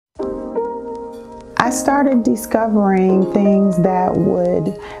I started discovering things that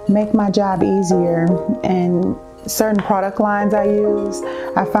would make my job easier, and certain product lines I use,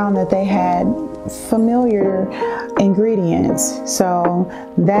 I found that they had familiar ingredients. So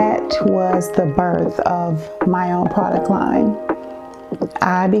that was the birth of my own product line.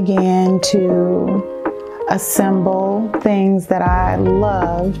 I began to assemble things that I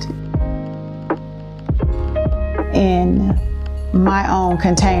loved in my own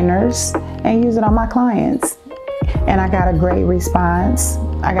containers and use it on my clients. And I got a great response.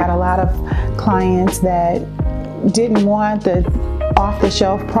 I got a lot of clients that didn't want the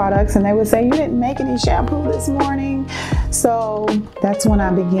off-the-shelf products, and they would say, "You didn't make any shampoo this morning." So that's when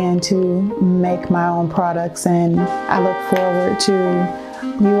I began to make my own products, and I look forward to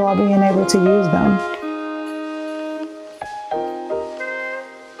you all being able to use them.